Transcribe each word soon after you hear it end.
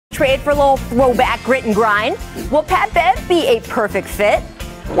trade for a little throwback grit and grind? Will Pat Bev be a perfect fit?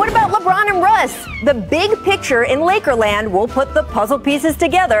 What about LeBron and Russ? The big picture in Lakerland will put the puzzle pieces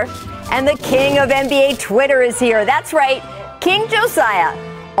together. And the king of NBA Twitter is here. That's right, King Josiah.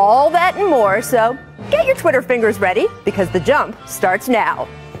 All that and more, so get your Twitter fingers ready because the jump starts now.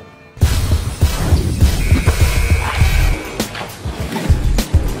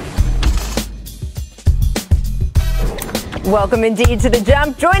 Welcome indeed to The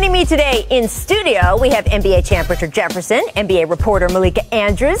Jump. Joining me today in studio, we have NBA champ Richard Jefferson, NBA reporter Malika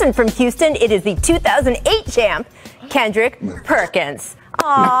Andrews, and from Houston, it is the 2008 champ, Kendrick Perkins.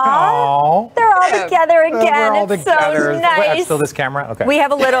 Aww. They're all together again. All it's together. So nice. Wait, still this camera? Okay. We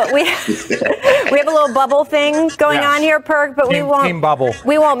have a little we have a little bubble thing going on here, Perk, but team bubble.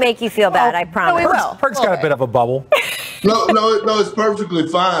 We won't make you feel bad, I promise. Perk's got a bit of a bubble. No, it's perfectly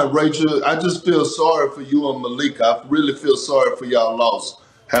fine, Rachel. I just feel sorry for you and Malika. I really feel sorry for y'all loss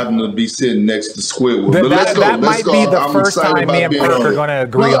having to be sitting next to Squidward. But that might be the first time me and Perk are going to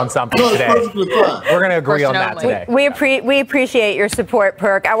agree on something today. It's perfectly fine. We're going to agree on that today. We appreciate your support,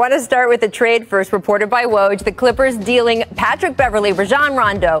 Perk. I want to start with the trade first, reported by Woj. The Clippers dealing Patrick Beverly, Rajon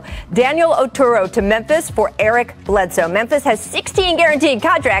Rondo, Daniel Oturu to Memphis for Eric Bledsoe. Memphis has 16 guaranteed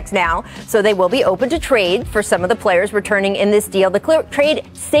contracts now, so they will be open to trade for some of the players returning in this deal. The trade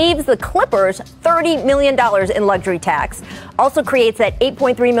saves the Clippers $30 million in luxury tax. Also creates that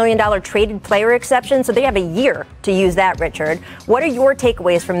 $8.3 million traded player exception, so they have a year to use that, Richard. What are your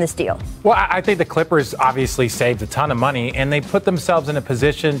takeaways from this deal? Well, I think the Clippers obviously saved a ton of money, and they put themselves in a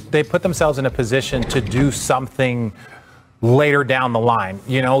position to do something later down the line.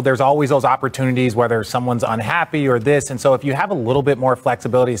 You know, there's always those opportunities whether someone's unhappy or this, and so if you have a little bit more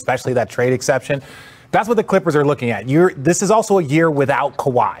flexibility, especially that trade exception, that's what the Clippers are looking at. This is also a year without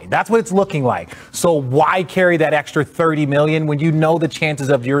Kawhi. That's what it's looking like. So why carry that extra $30 million when you know the chances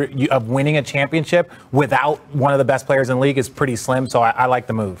of winning a championship without one of the best players in the league is pretty slim? So I like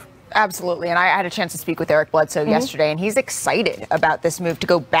the move. Absolutely. And I had a chance to speak with Eric Bledsoe yesterday, and he's excited about this move to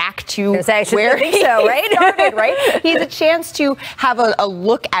go back to where he started, right? He has a chance to have a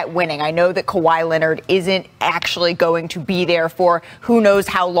look at winning. I know that Kawhi Leonard isn't actually going to be there for who knows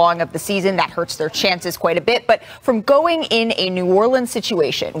how long of the season. That hurts their chances quite a bit. But from going in a New Orleans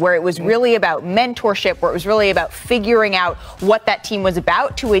situation where it was really about mentorship, where it was really about figuring out what that team was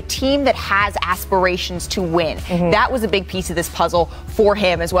about, to a team that has aspirations to win. That was a big piece of this puzzle for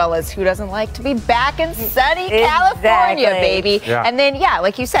him, as well as who doesn't like to be back in sunny California, baby. Yeah. And then,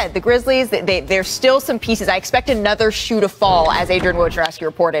 like you said, the Grizzlies, there's still some pieces. I expect another shoe to fall, as Adrian Wojnarowski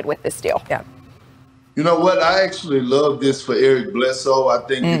reported with this deal. Yeah. You know what? I actually love this for Eric Bledsoe. I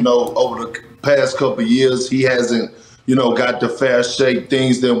think, over the past couple of years, he hasn't, got the fast shake.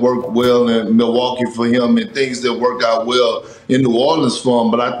 Things that work well in Milwaukee for him and things that work out well in New Orleans for him.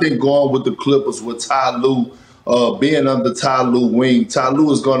 But I think going with the Clippers with Ty Lue, being under Ty Lue wing, Ty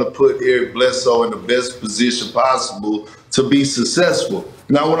Lue is going to put Eric Bledsoe in the best position possible to be successful.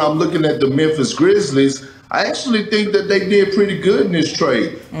 Now, when I'm looking at the Memphis Grizzlies, I actually think that they did pretty good in this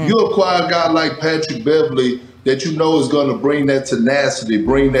trade. You acquire a guy like Patrick Beverly that you know is going to bring that tenacity,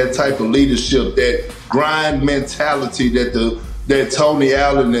 bring that type of leadership, that grind mentality that Tony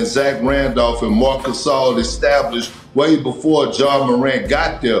Allen and Zach Randolph and Marc Gasol established way before Ja Morant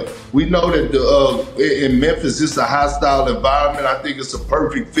got there. We know that in Memphis, it's a hostile environment. I think it's a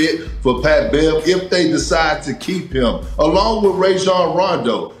perfect fit for Pat Bev if they decide to keep him, along with Rajon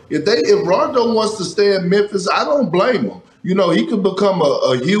Rondo. If Rondo wants to stay in Memphis, I don't blame him. He could become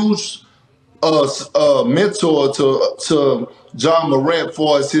a huge mentor to Ja Morant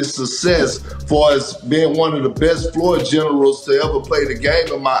for his success, for as being one of the best floor generals to ever play the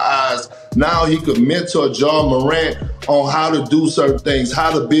game in my eyes. Now he could mentor Ja Morant on how to do certain things,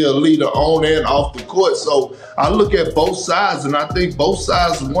 how to be a leader on and off the court. So I look at both sides, and I think both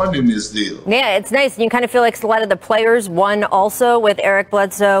sides won in this deal. Yeah, it's nice. You kind of feel like a lot of the players won also with Eric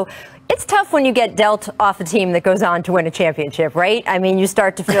Bledsoe. It's tough when you get dealt off a team that goes on to win a championship, right? I mean, you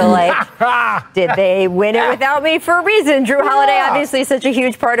start to feel like, did they win it without me for a reason? Drew Holiday, obviously, such a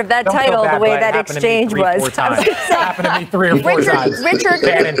huge part of that title, the way that exchange was. It happened to me 3 or 4 times. Richard,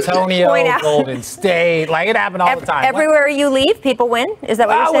 San Antonio, Golden State, like it happened all the time. Everywhere you leave, people win? Is that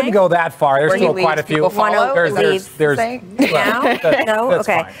what you're saying? I wouldn't go that far. There's still quite a few. No?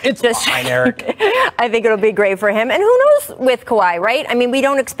 Okay. It's fine, Eric. I think it'll be great for him. And who knows with Kawhi, right? I mean, we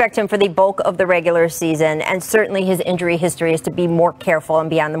don't expect him for the bulk of the regular season, and certainly his injury history is to be more careful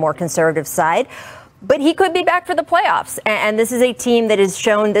and be on the more conservative side. But he could be back for the playoffs. And this is a team that has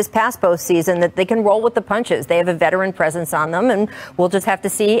shown this past postseason that they can roll with the punches. They have a veteran presence on them, and we'll just have to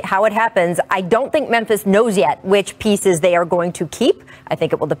see how it happens. I don't think Memphis knows yet which pieces they are going to keep. I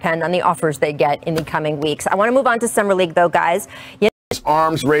think it will depend on the offers they get in the coming weeks. I want to move on to Summer League, though, guys.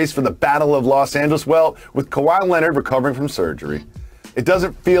 Arms race for the Battle of Los Angeles. Well, with Kawhi Leonard recovering from surgery, it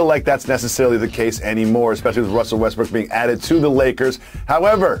doesn't feel like that's necessarily the case anymore, especially with Russell Westbrook being added to the Lakers.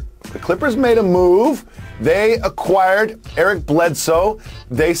 However, the Clippers made a move. They acquired Eric Bledsoe.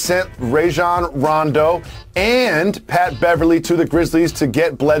 They sent Rajon Rondo and Pat Beverly to the Grizzlies to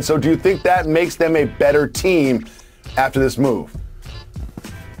get Bledsoe. Do you think that makes them a better team after this move?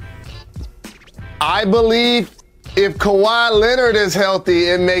 I believe if Kawhi Leonard is healthy,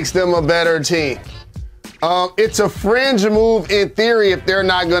 it makes them a better team. It's a fringe move in theory if they're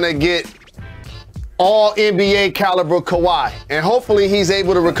not going to get all NBA caliber Kawhi. And hopefully he's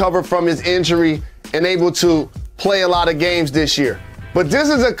able to recover from his injury and able to play a lot of games this year. But this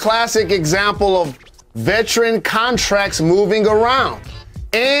is a classic example of veteran contracts moving around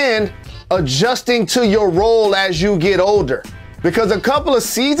and adjusting to your role as you get older. Because a couple of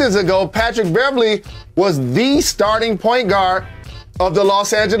seasons ago, Patrick Beverly was the starting point guard of the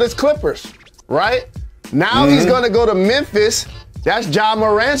Los Angeles Clippers, right? Now he's going to go to Memphis. That's Ja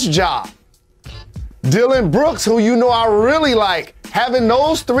Morant's job. Dylan Brooks, who you know I really like, having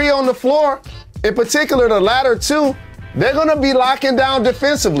those three on the floor, in particular the latter two, they're going to be locking down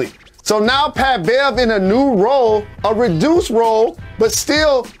defensively. So now Pat Bev in a new role, a reduced role, but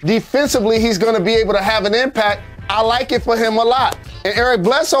still defensively he's going to be able to have an impact. I like it for him a lot. And Eric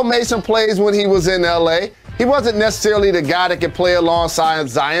Bledsoe made some plays when he was in LA. He wasn't necessarily the guy that could play alongside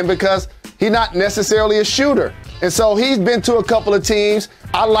Zion because he's not necessarily a shooter. And so he's been to a couple of teams.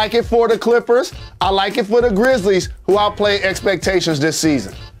 I like it for the Clippers. I like it for the Grizzlies, who outplayed expectations this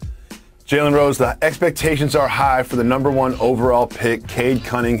season. Jalen Rose, the expectations are high for the #1 overall pick, Cade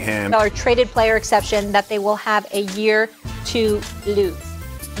Cunningham. Our traded player exception that they will have a year to lose.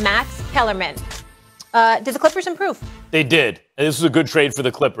 Max Kellerman. Did the Clippers improve? They did. And this was a good trade for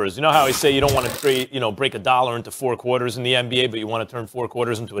the Clippers. You know how I say you don't want to trade, break a dollar into 4 quarters in the NBA, but you want to turn 4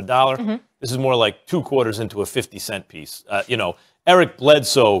 quarters into a dollar? Mm-hmm. This is more like 2 quarters into a 50-cent piece. Eric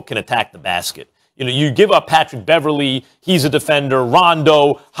Bledsoe can attack the basket. You give up Patrick Beverly, he's a defender.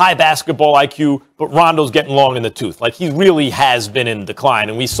 Rondo, high basketball IQ, but Rondo's getting long in the tooth. Like, he really has been in decline.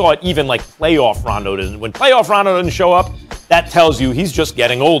 And we saw it even like playoff Rondo doesn't. When playoff Rondo doesn't show up, that tells you he's just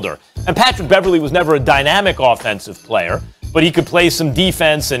getting older. And Patrick Beverly was never a dynamic offensive player, but he could play some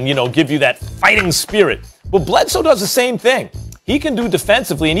defense and, give you that fighting spirit. Well, Bledsoe does the same thing. He can do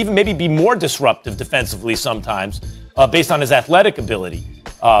defensively and even maybe be more disruptive defensively sometimes based on his athletic ability.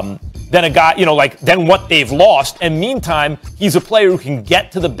 Than a guy, than what they've lost. And meantime, he's a player who can get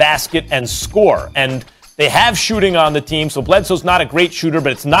to the basket and score. And they have shooting on the team, so Bledsoe's not a great shooter,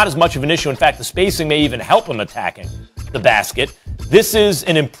 but it's not as much of an issue. In fact, the spacing may even help him attacking the basket. This is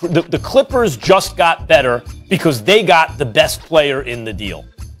the Clippers just got better because they got the best player in the deal.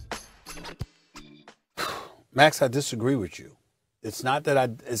 Max, I disagree with you. It's not that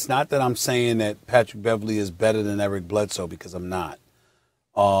I'm saying that Patrick Beverly is better than Eric Bledsoe, because I'm not.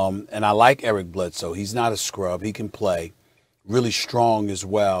 And I like Eric Bledsoe. He's not a scrub. He can play really strong as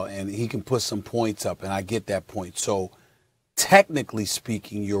well, and he can put some points up, and I get that point. So technically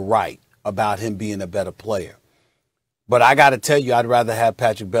speaking, you're right about him being a better player. But I got to tell you, I'd rather have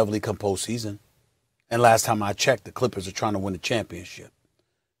Patrick Beverly come postseason. And last time I checked, the Clippers are trying to win a championship.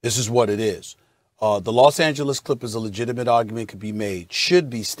 This is what it is. The Los Angeles Clippers, a legitimate argument could be made, should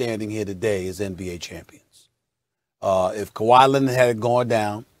be standing here today as NBA champions. If Kawhi Leonard had gone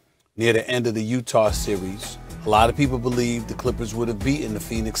down near the end of the Utah series, a lot of people believe the Clippers would have beaten the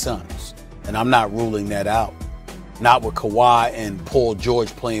Phoenix Suns. And I'm not ruling that out. Not with Kawhi and Paul George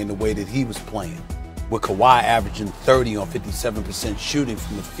playing the way that he was playing. With Kawhi averaging 30 on 57% shooting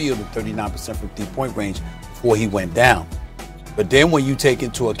from the field and 39% from three-point range before he went down. But then when you take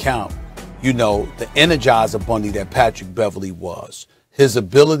into account, the energizer bunny that Patrick Beverly was, his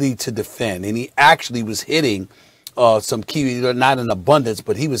ability to defend, and he actually was hitting some key, not in abundance,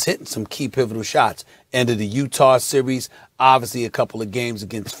 but he was hitting some key pivotal shots. End of the Utah series, obviously a couple of games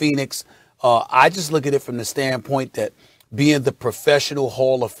against Phoenix. I just look at it from the standpoint that being the professional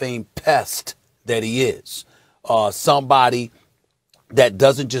Hall of Fame pest that he is, somebody that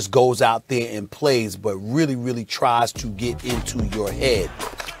doesn't just goes out there and plays, but really, really tries to get into your head.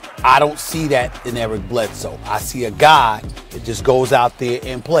 I don't see that in Eric Bledsoe. I see a guy that just goes out there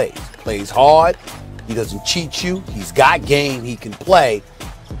and plays hard. He doesn't cheat you. He's got game. He can play.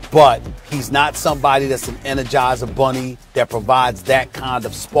 But he's not somebody that's an energizer bunny that provides that kind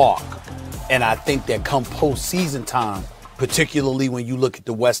of spark. And I think that come postseason time, particularly when you look at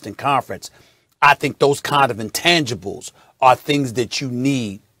the Western Conference, I think those kind of intangibles are things that you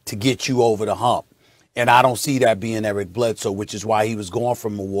need to get you over the hump. And I don't see that being Eric Bledsoe, which is why he was gone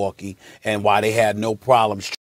from Milwaukee and why they had no problems